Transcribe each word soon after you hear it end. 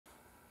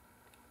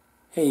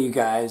Hey you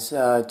guys,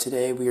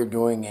 today we are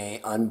doing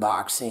a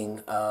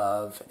unboxing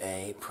of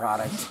a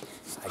product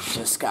I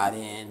just got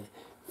in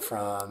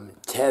from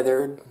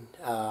Tethrd.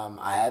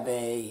 I have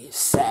a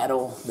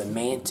saddle, the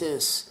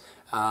Mantis.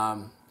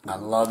 I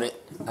love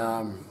it.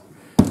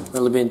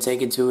 Really been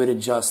taken to it,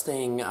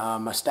 adjusting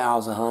my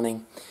styles of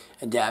hunting,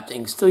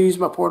 adapting. Still use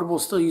my portable,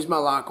 still use my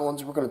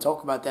lock-ons. We're going to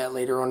talk about that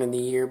later on in the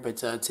year, but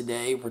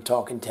today we're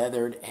talking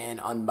Tethrd and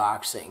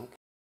unboxing.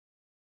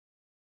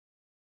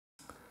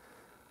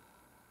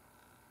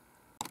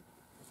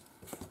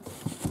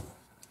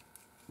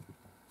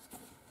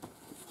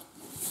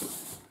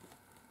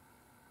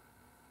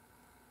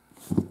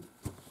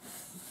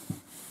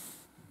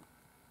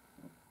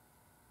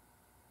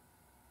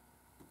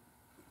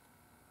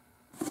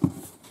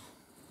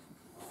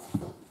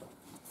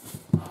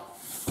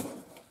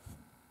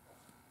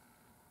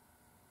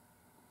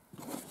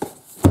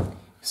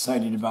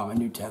 Excited about my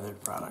new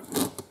Tethrd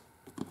product.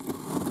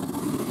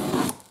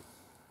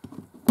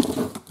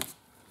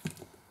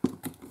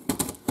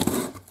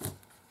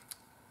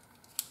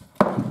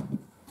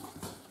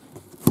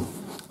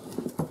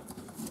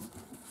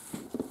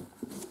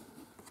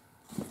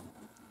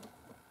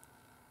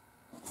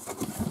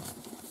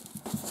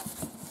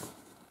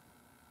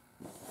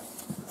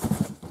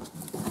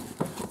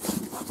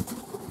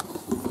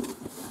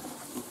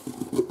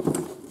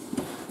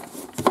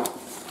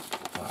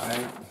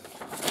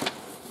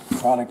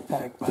 Product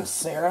pack by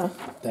Sarah.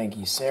 Thank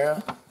you,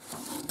 Sarah.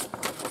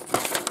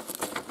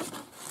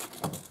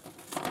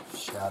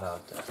 Shout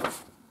out to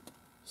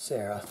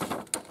Sarah.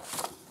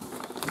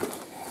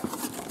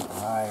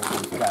 Alright,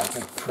 we've got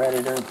the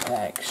Predator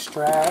pack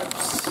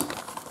straps.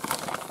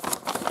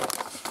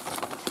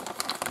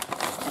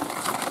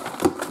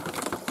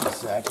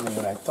 Exactly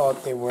what I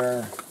thought they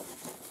were.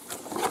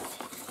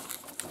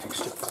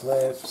 Extra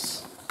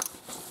clips.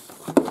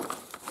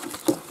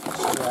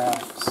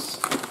 Straps.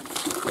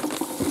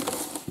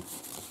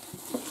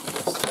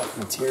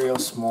 Material,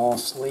 small,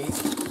 sleek.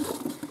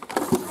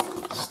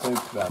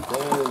 Stoked about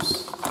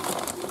those.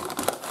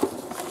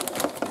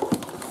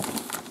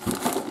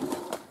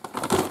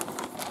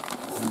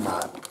 And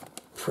my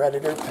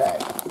Predator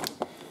pack.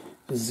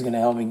 This is going to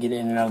help me get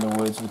in and out of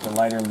the woods with a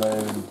lighter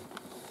load.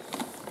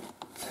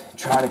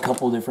 Tried a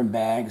couple different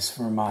bags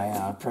for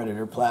my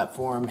Predator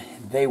platform.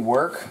 They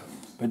work,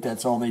 but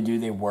that's all they do,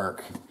 they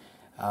work.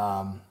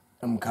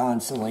 I'm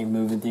constantly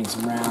moving things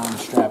around,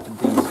 strapping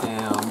things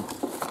down.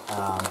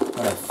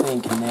 But I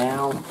think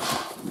now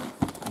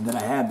that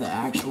I have the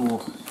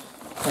actual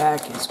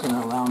pack, it's going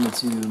to allow me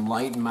to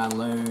lighten my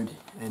load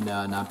and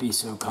not be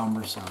so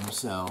cumbersome.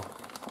 So,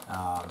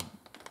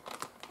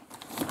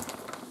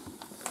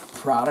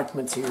 product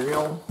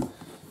material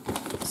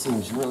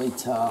seems really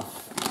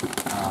tough,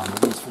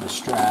 at least for the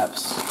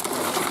straps.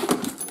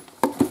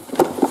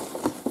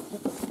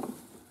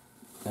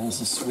 And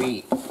this is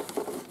sweet.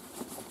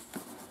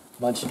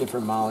 Bunch of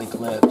different molly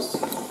clips,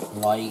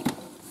 light.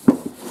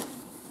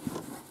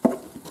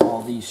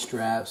 All these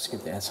straps,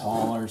 get the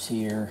haulers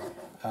here.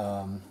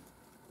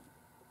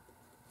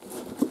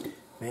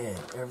 Man,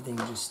 everything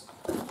just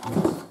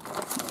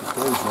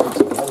goes right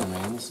together,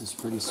 man. This is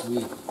pretty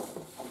sweet.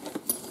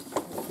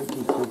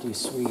 Pretty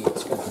sweet.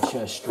 It's got the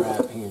chest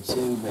strap here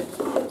too, but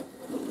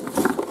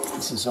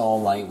this is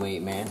all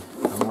lightweight, man.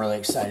 I'm really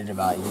excited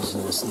about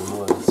using this in the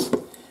woods.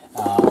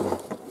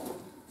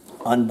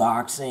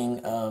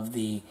 Unboxing of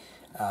the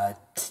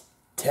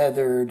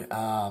Tethrd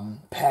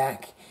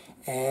pack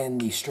and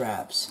the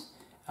straps.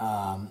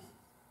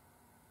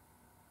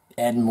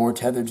 Adding more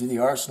Tethrd to the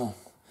arsenal.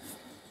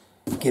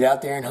 Get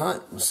out there and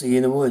hunt. We'll see you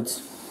in the woods.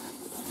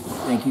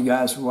 Thank you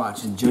guys for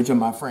watching. Jojo,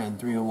 my friend,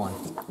 301.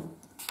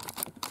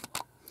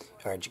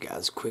 Alright, you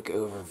guys, quick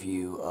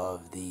overview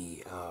of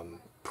the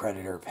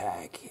Predator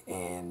pack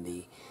and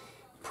the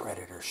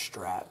Predator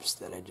straps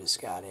that I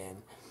just got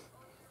in.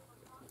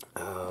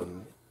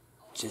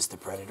 Just the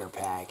Predator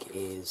pack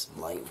is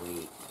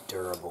lightweight,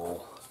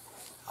 durable,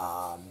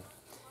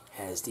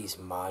 has these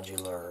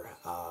modular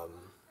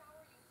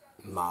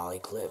molly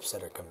clips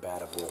that are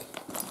compatible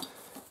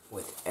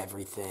with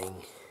everything,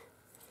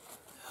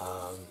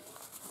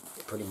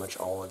 pretty much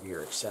all of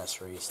your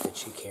accessories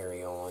that you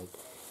carry on.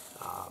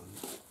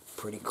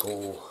 Pretty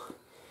cool.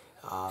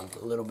 A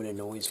little bit of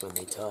noise when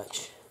they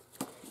touch,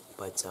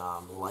 but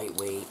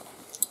lightweight,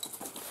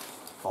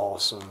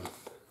 awesome.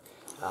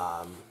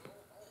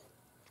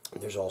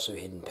 There's also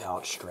hidden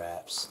pouch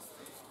straps,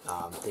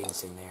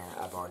 things in there.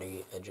 I've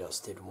already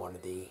adjusted one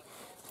of the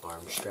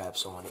arm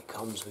straps on. It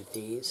comes with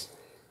these.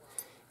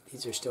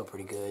 These are still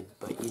pretty good,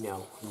 but you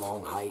know,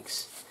 long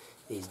hikes,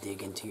 these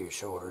dig into your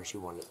shoulders. You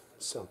want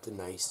something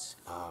nice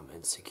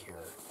and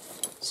secure.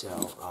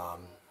 So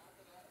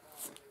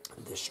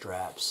the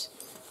straps,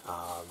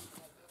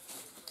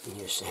 it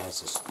just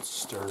has a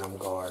sternum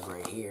guard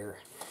right here.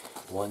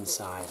 One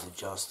size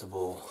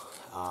adjustable,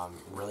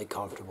 really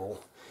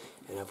comfortable.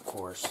 And of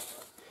course,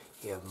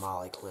 you have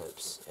molly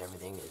clips.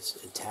 Everything is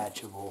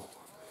attachable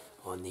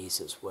on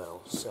these as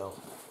well. So,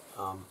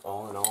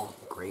 all in all,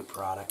 great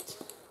product.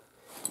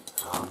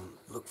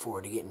 Look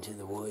forward to getting to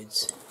the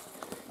woods,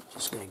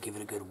 Just going to give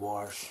it a good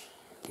wash,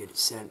 get it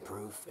scent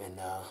proof, and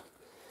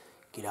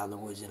get out in the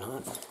woods and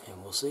hunt,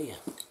 and we'll see you.